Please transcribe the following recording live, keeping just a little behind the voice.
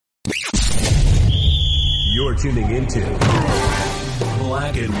You're tuning into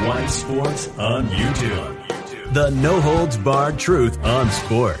Black and White Sports on YouTube. The no-holds-barred truth on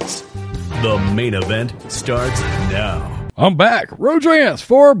sports. The main event starts now. I'm back. Rodrance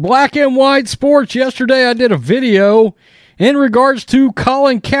for Black and White Sports. Yesterday I did a video in regards to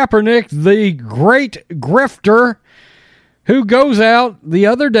Colin Kaepernick, the great grifter, who goes out the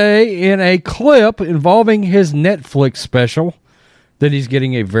other day in a clip involving his Netflix special that he's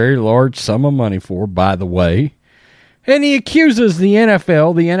getting a very large sum of money for, by the way. And he accuses the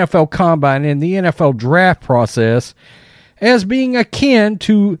NFL Combine, and the NFL draft process as being akin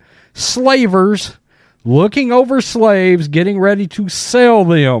to slavers looking over slaves, getting ready to sell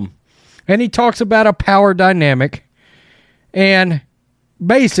them. And he talks about a power dynamic. And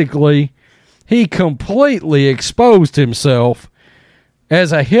basically, he completely exposed himself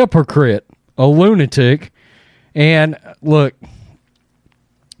as a hypocrite, a lunatic. And look,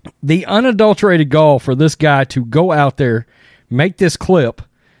 the unadulterated gall for this guy to go out there, make this clip,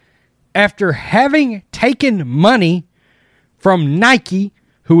 after having taken money from Nike,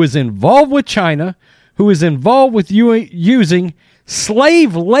 who is involved with China, who is involved with using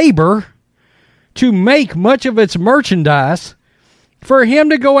slave labor to make much of its merchandise, for him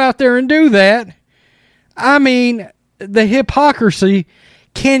to go out there and do that, I mean, the hypocrisy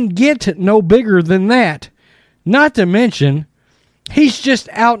can get no bigger than that. Not to mention, he's just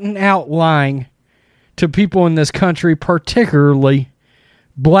out and out lying to people in this country, particularly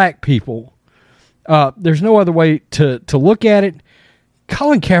black people. There's no other way to look at it.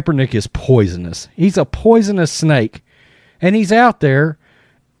 Colin Kaepernick is poisonous. He's a poisonous snake. And he's out there.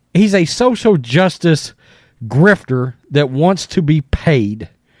 He's a social justice grifter that wants to be paid.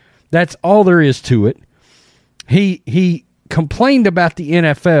 That's all there is to it. He complained about the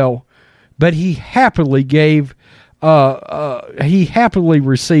NFL, but he happily received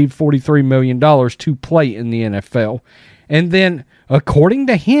 $43 million to play in the NFL. And then, according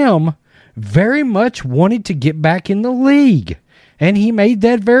to him, very much wanted to get back in the league. And he made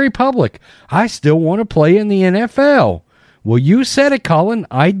that very public. I still want to play in the NFL. Well, you said it, Colin.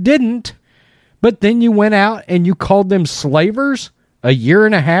 I didn't. But then you went out and you called them slavers a year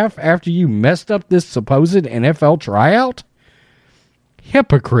and a half after you messed up this supposed NFL tryout?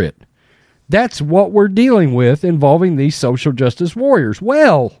 Hypocrite. That's what we're dealing with involving these social justice warriors.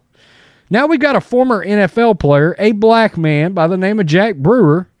 Well, now we've got a former NFL player, a black man by the name of Jack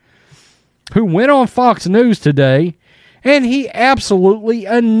Brewer, who went on Fox News today, and he absolutely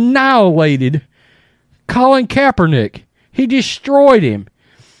annihilated Colin Kaepernick. He destroyed him.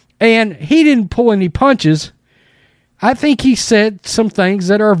 And he didn't pull any punches. I think he said some things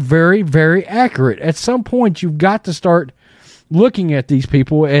that are very, very accurate. At some point, you've got to start looking at these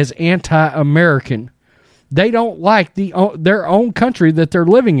people as anti-American. They don't like their own country that they're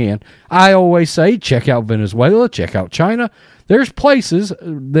living in. I always say, check out Venezuela, check out China. There's places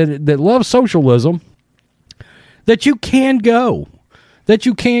that love socialism that you can go.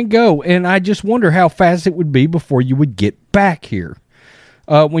 And I just wonder how fast it would be before you would get back here.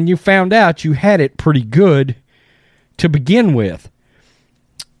 When you found out you had it pretty good to begin with.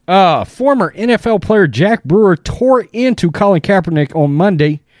 Former NFL player Jack Brewer tore into Colin Kaepernick on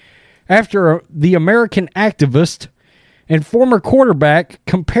Monday after the American activist and former quarterback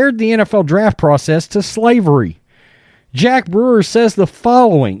compared the NFL draft process to slavery. Jack Brewer says the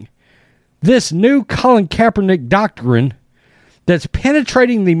following: this new Colin Kaepernick doctrine that's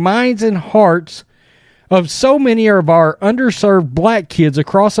penetrating the minds and hearts of so many of our underserved black kids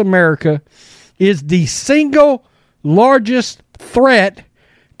across America is the single largest threat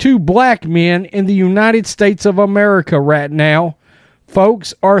to black men in the United States of America right now.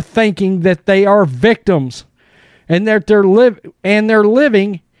 Folks are thinking that they are victims and that they're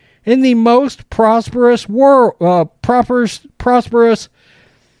living in the most prosperous world,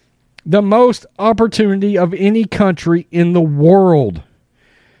 the most opportunity of any country in the world.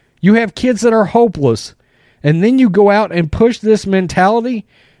 You have kids that are hopeless. And then you go out and push this mentality,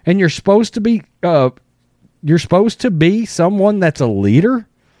 and you're supposed to be someone that's a leader.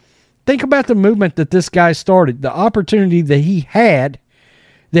 Think about the movement that this guy started, the opportunity that he had,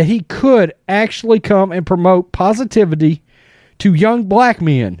 that he could actually come and promote positivity to young black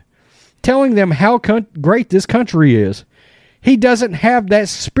men, telling them how great this country is. He doesn't have that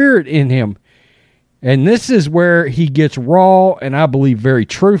spirit in him. And this is where he gets raw and I believe very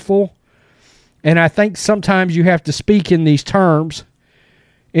truthful. And I think sometimes you have to speak in these terms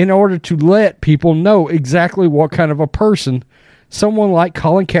in order to let people know exactly what kind of a person, someone like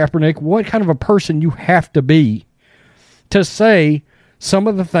Colin Kaepernick, what kind of a person you have to be to say some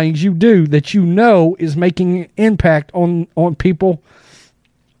of the things you do that you know is making an impact on people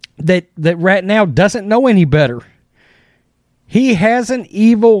that right now doesn't know any better. He has an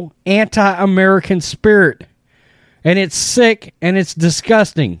evil anti-American spirit, and it's sick and it's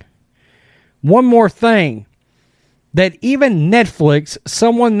disgusting. One more thing, that even Netflix,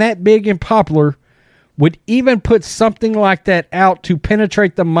 someone that big and popular, would even put something like that out to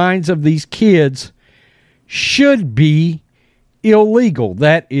penetrate the minds of these kids should be illegal.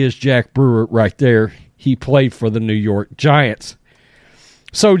 That is Jack Brewer right there. He played for the New York Giants.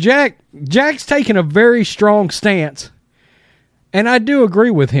 So Jack's taken a very strong stance, and I do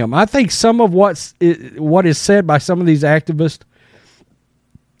agree with him. I think some of what is said by some of these activists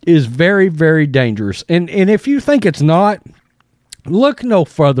is very, very dangerous. And if you think it's not, look no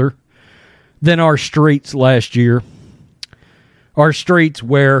further than our streets last year. Our streets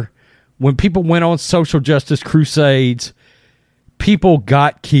where when people went on social justice crusades, people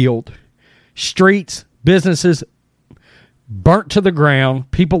got killed. Streets, businesses burnt to the ground.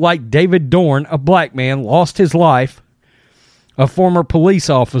 People like David Dorn, a black man, lost his life. A former police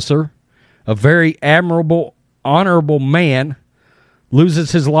officer, a very admirable, honorable man,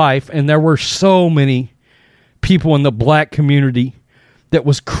 loses his life. And there were so many people in the black community that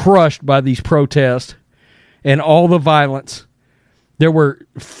was crushed by these protests and all the violence. There were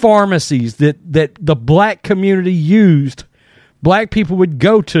pharmacies that the black community used, black people would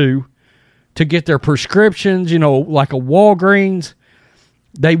go to get their prescriptions, like a Walgreens.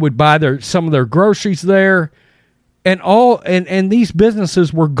 They would buy some of their groceries there. And these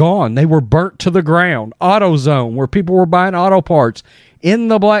businesses were gone. They were burnt to the ground. AutoZone, where people were buying auto parts in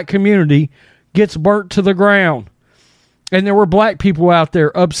the black community, gets burnt to the ground. And there were black people out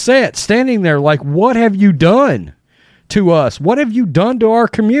there upset, standing there like, what have you done to us? What have you done to our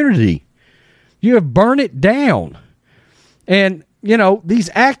community? You have burned it down. And, these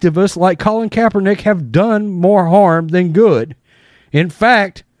activists like Colin Kaepernick have done more harm than good. In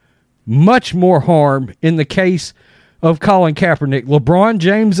fact, much more harm in the case of Colin Kaepernick. LeBron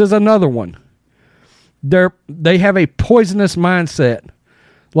James is another one. They have a poisonous mindset,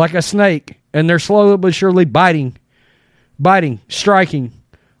 like a snake, and they're slowly but surely biting, striking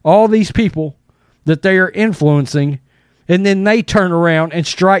all these people that they are influencing, and then they turn around and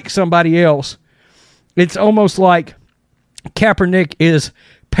strike somebody else. It's almost like Kaepernick is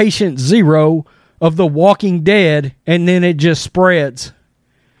patient zero of The Walking Dead, and then it just spreads.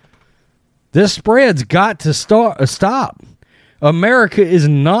 This spread's got to stop. America is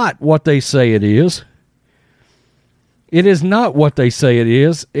not what they say it is. It is not what they say it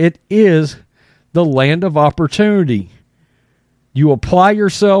is. It is the land of opportunity. You apply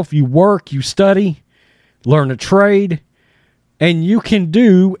yourself, you work, you study, learn a trade, and you can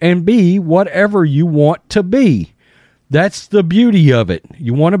do and be whatever you want to be. That's the beauty of it.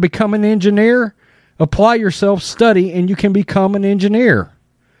 You want to become an engineer? Apply yourself, study, and you can become an engineer.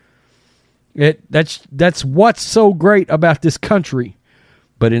 That's what's so great about this country.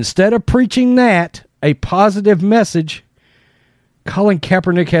 But instead of preaching that, a positive message, Colin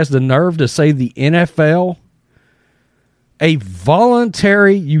Kaepernick has the nerve to say the NFL, a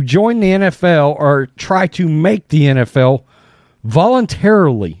voluntary, you join the NFL or try to make the NFL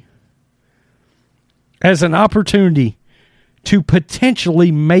voluntarily as an opportunity to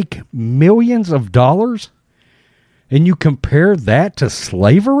potentially make millions of dollars, and you compare that to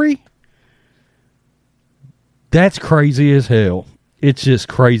slavery? That's crazy as hell. It's just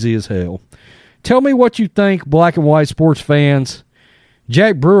crazy as hell. Tell me what you think, black and white sports fans.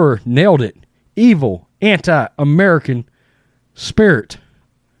 Jack Brewer nailed it. Evil, anti-American spirit.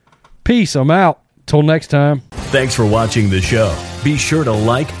 Peace. I'm out. Till next time. Thanks for watching the show. Be sure to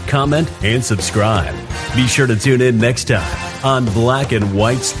like, comment, and subscribe. Be sure to tune in next time on Black and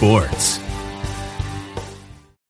White Sports.